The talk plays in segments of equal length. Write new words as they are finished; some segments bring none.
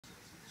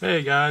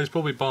Hey guys,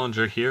 Bobby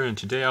Bollinger here, and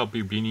today I'll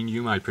be bringing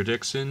you my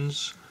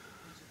predictions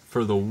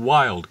for the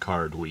wild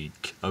card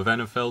week of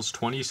NFL's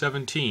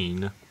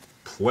 2017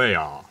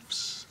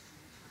 playoffs.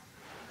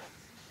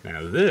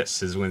 Now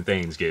this is when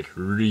things get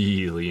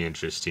really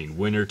interesting.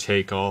 Winner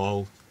take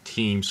all,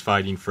 teams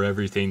fighting for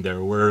everything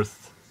they're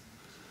worth.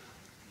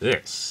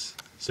 This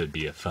should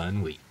be a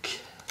fun week.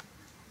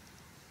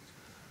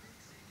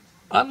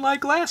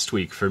 Unlike last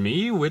week for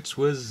me, which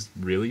was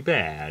really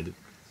bad.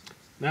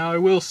 Now I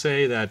will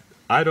say that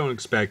I don't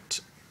expect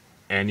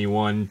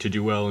anyone to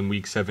do well in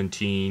week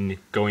 17.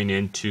 Going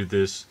into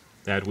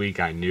that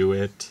week, I knew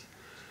it.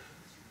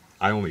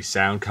 I only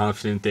sound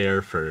confident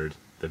there for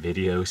the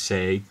video's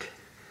sake.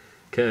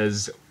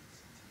 Because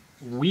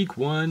week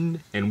 1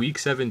 and week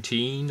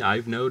 17,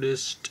 I've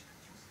noticed,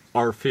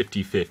 are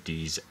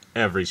 50-50s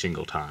every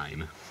single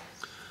time.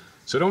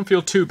 So don't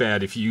feel too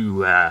bad if you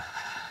were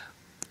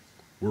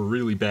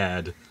really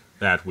bad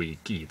that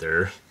week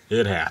either.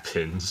 It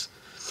happens.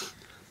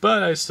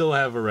 But I still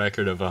have a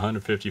record of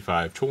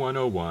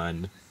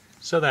 155-101,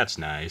 so that's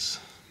nice.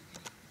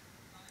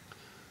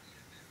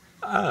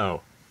 Oh.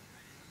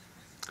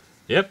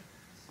 Yep.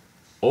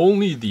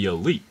 Only the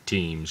elite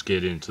teams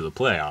get into the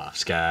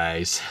playoffs,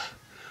 guys.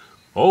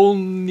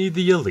 Only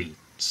the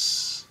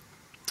elites.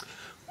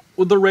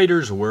 Well, the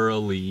Raiders were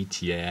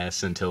elite,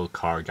 yes, until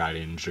Carr got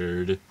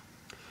injured.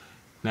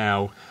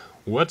 Now,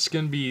 what's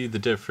going to be the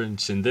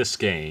difference in this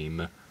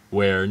game,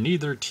 where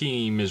neither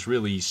team is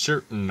really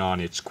certain on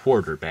its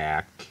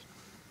quarterback?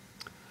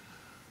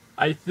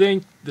 I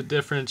think the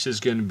difference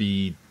is going to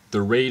be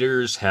the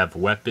Raiders have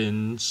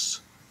weapons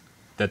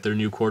that their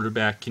new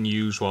quarterback can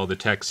use, while the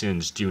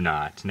Texans do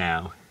not.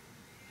 Now,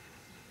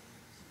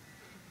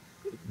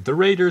 the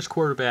Raiders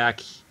quarterback,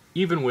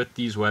 even with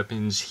these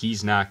weapons,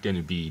 he's not going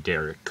to be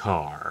Derek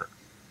Carr.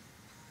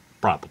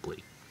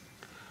 Probably.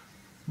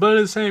 But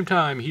at the same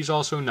time, he's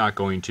also not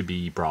going to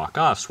be Brock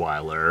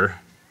Osweiler.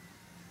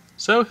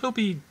 So he'll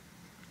be,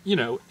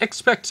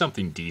 expect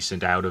something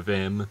decent out of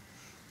him.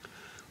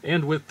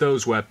 And with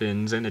those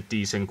weapons and a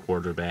decent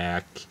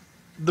quarterback,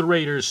 the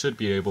Raiders should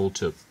be able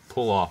to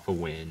pull off a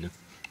win.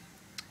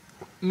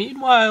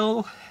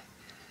 Meanwhile,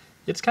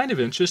 it's kind of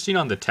interesting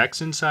on the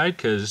Texan side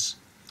because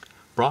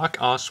Brock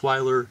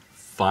Osweiler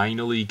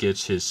finally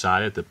gets his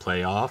shot at the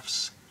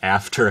playoffs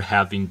after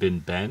having been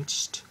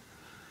benched.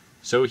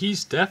 So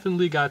he's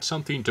definitely got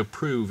something to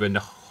prove, and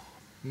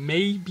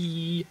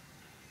maybe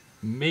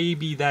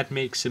that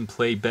makes him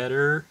play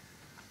better.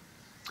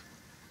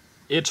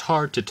 It's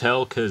hard to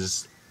tell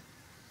because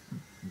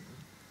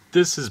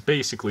this is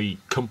basically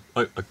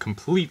a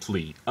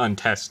completely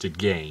untested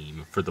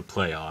game for the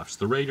playoffs.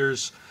 The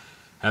Raiders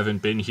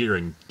haven't been here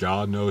in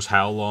God knows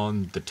how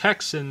long. The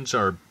Texans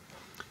are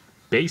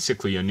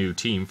basically a new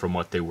team from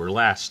what they were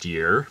last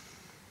year,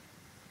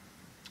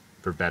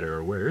 for better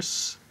or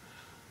worse.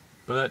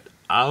 But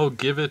I'll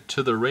give it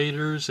to the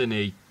Raiders in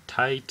a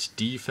tight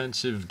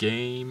defensive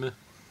game.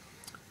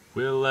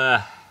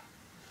 No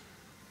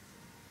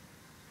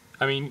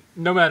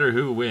matter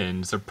who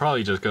wins, they're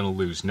probably just going to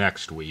lose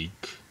next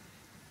week.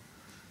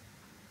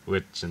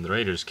 Which, in the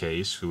Raiders'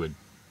 case, would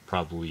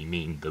probably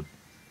mean the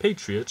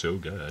Patriots. Oh,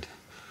 God.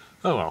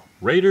 Oh, well.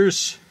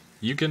 Raiders,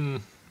 you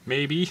can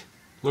maybe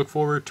look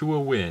forward to a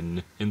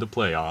win in the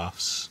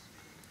playoffs.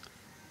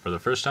 For the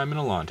first time in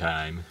a long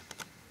time.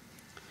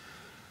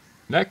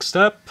 Next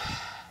up,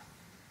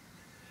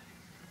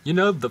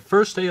 the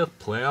first day of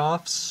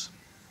playoffs,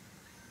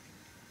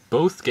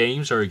 both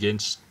games are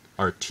against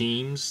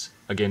teams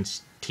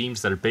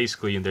that are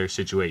basically in their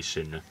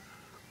situation.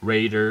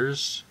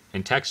 Raiders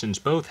and Texans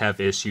both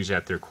have issues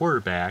at their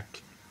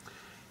quarterback,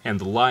 and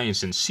the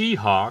Lions and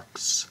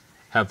Seahawks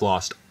have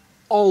lost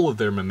all of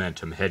their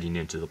momentum heading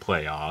into the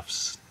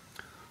playoffs.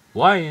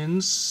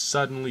 Lions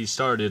suddenly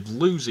started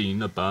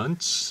losing a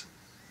bunch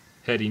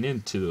heading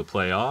into the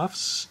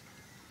playoffs,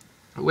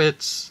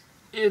 which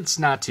it's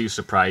not too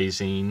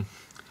surprising.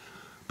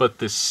 But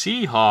the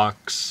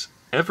Seahawks,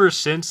 ever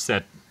since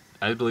that,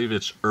 I believe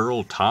it's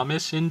Earl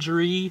Thomas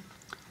injury,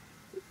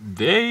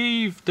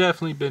 they've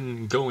definitely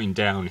been going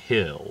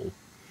downhill.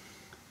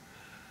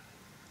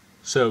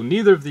 So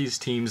neither of these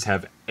teams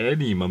have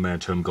any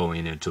momentum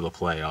going into the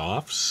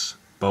playoffs,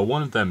 but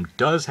one of them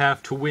does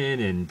have to win,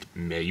 and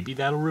maybe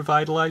that'll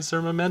revitalize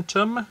their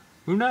momentum.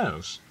 Who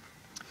knows?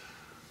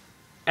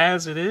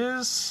 As it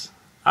is,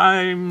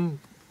 I'm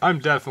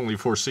definitely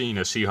foreseeing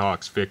a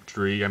Seahawks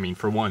victory.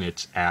 For one,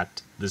 it's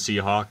at the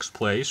Seahawks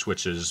place,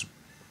 which is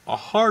a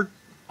hard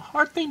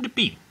thing to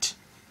beat.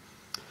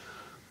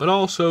 But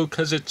also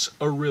because it's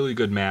a really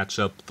good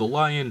matchup. The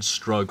Lions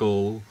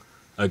struggle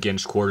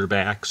against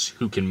quarterbacks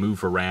who can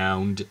move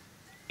around,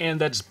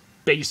 and that's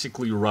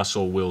basically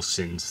Russell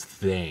Wilson's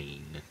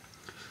thing.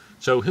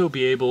 So he'll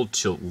be able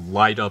to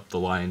light up the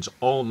Lions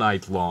all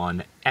night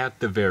long at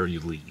the very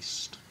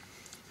least.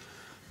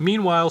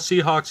 Meanwhile,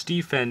 Seahawks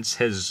defense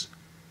has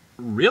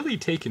really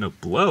taken a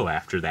blow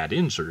after that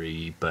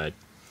injury, but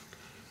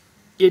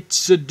it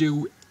should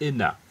do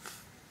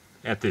enough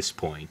at this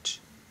point.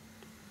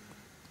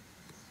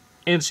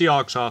 And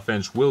Seahawks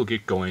offense will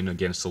get going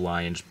against the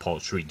Lions'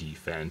 paltry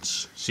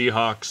defense.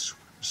 Seahawks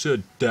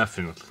should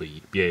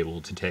definitely be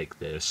able to take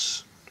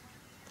this.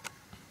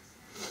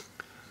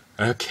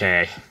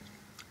 Okay.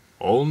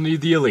 Only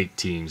the elite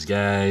teams,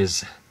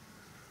 guys.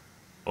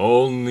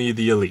 Only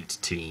the elite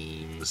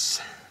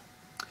teams.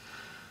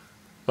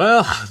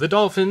 Well, the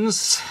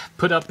Dolphins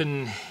put up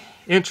an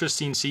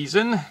interesting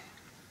season,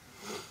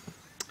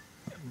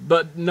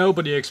 but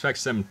nobody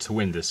expects them to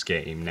win this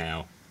game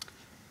now.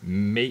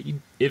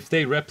 If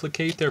they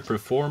replicate their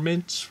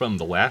performance from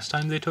the last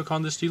time they took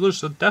on the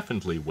Steelers, they'll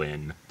definitely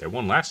win. They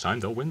won last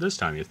time, they'll win this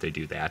time if they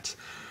do that.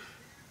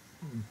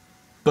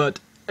 But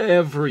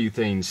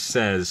everything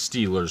says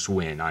Steelers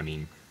win. I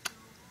mean,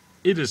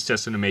 it is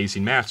just an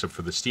amazing matchup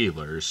for the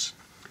Steelers.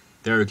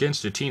 They're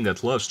against a team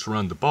that loves to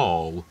run the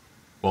ball,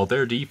 while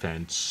their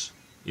defense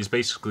is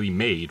basically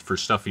made for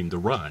stuffing the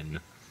run.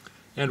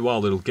 And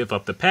while it'll give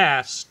up the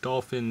pass,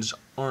 Dolphins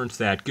aren't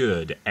that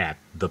good at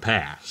the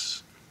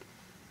pass.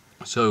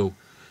 So,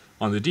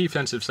 on the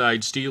defensive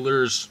side,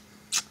 Steelers,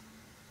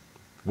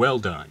 well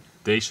done.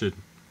 They should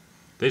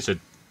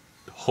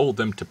hold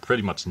them to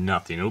pretty much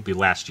nothing. It'll be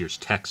last year's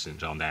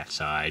Texans on that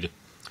side.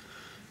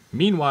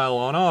 Meanwhile,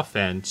 on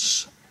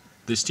offense,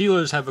 the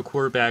Steelers have a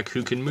quarterback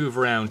who can move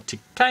around to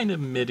kind of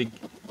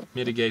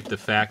mitigate the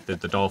fact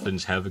that the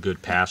Dolphins have a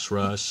good pass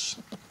rush.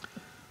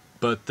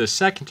 But the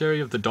secondary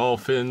of the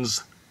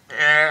Dolphins,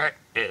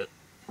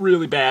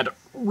 really bad.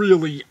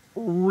 Really,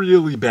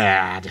 really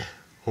bad.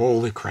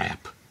 Holy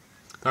crap.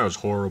 That was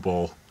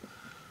horrible.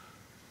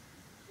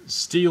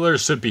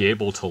 Steelers should be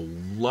able to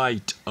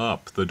light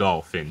up the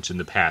Dolphins in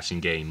the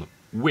passing game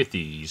with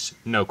ease,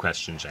 no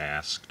questions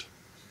asked.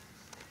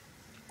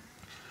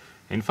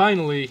 And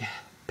finally,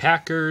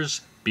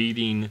 Packers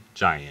beating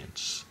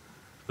Giants.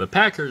 The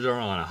Packers are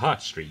on a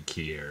hot streak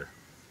here,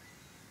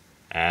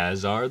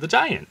 as are the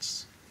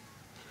Giants.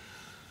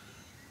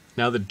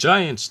 Now, the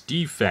Giants'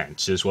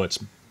 defense is what's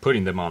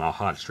putting them on a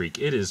hot streak.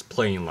 It is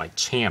playing like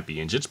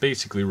champions. It's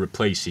basically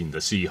replacing the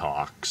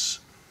Seahawks.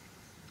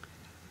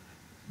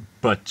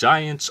 But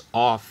Giants'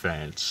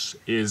 offense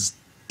is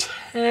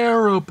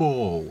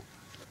terrible.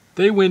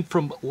 They went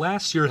from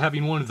last year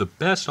having one of the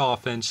best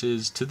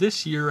offenses to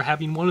this year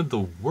having one of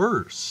the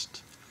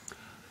worst.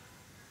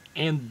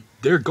 And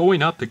they're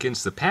going up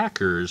against the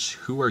Packers,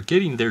 who are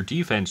getting their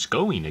defense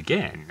going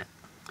again.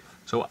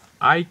 So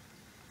I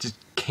just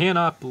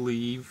cannot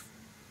believe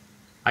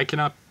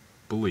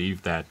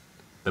that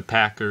the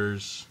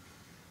Packers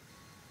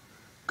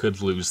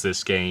could lose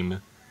this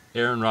game.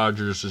 Aaron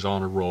Rodgers is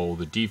on a roll.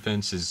 The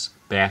defense is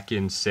back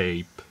in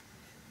shape.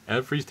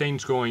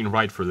 Everything's going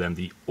right for them.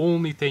 The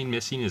only thing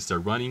missing is their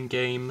running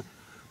game.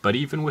 But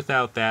even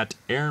without that,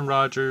 Aaron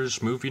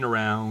Rodgers moving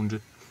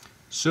around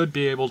should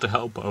be able to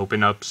help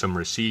open up some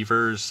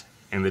receivers,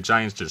 and the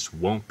Giants just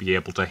won't be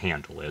able to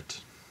handle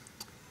it.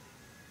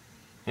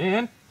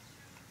 And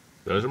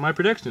those are my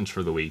predictions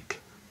for the week.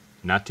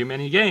 Not too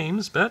many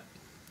games, but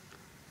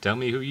tell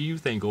me who you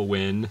think will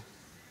win.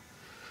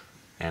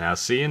 And I'll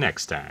see you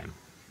next time.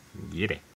 Get it.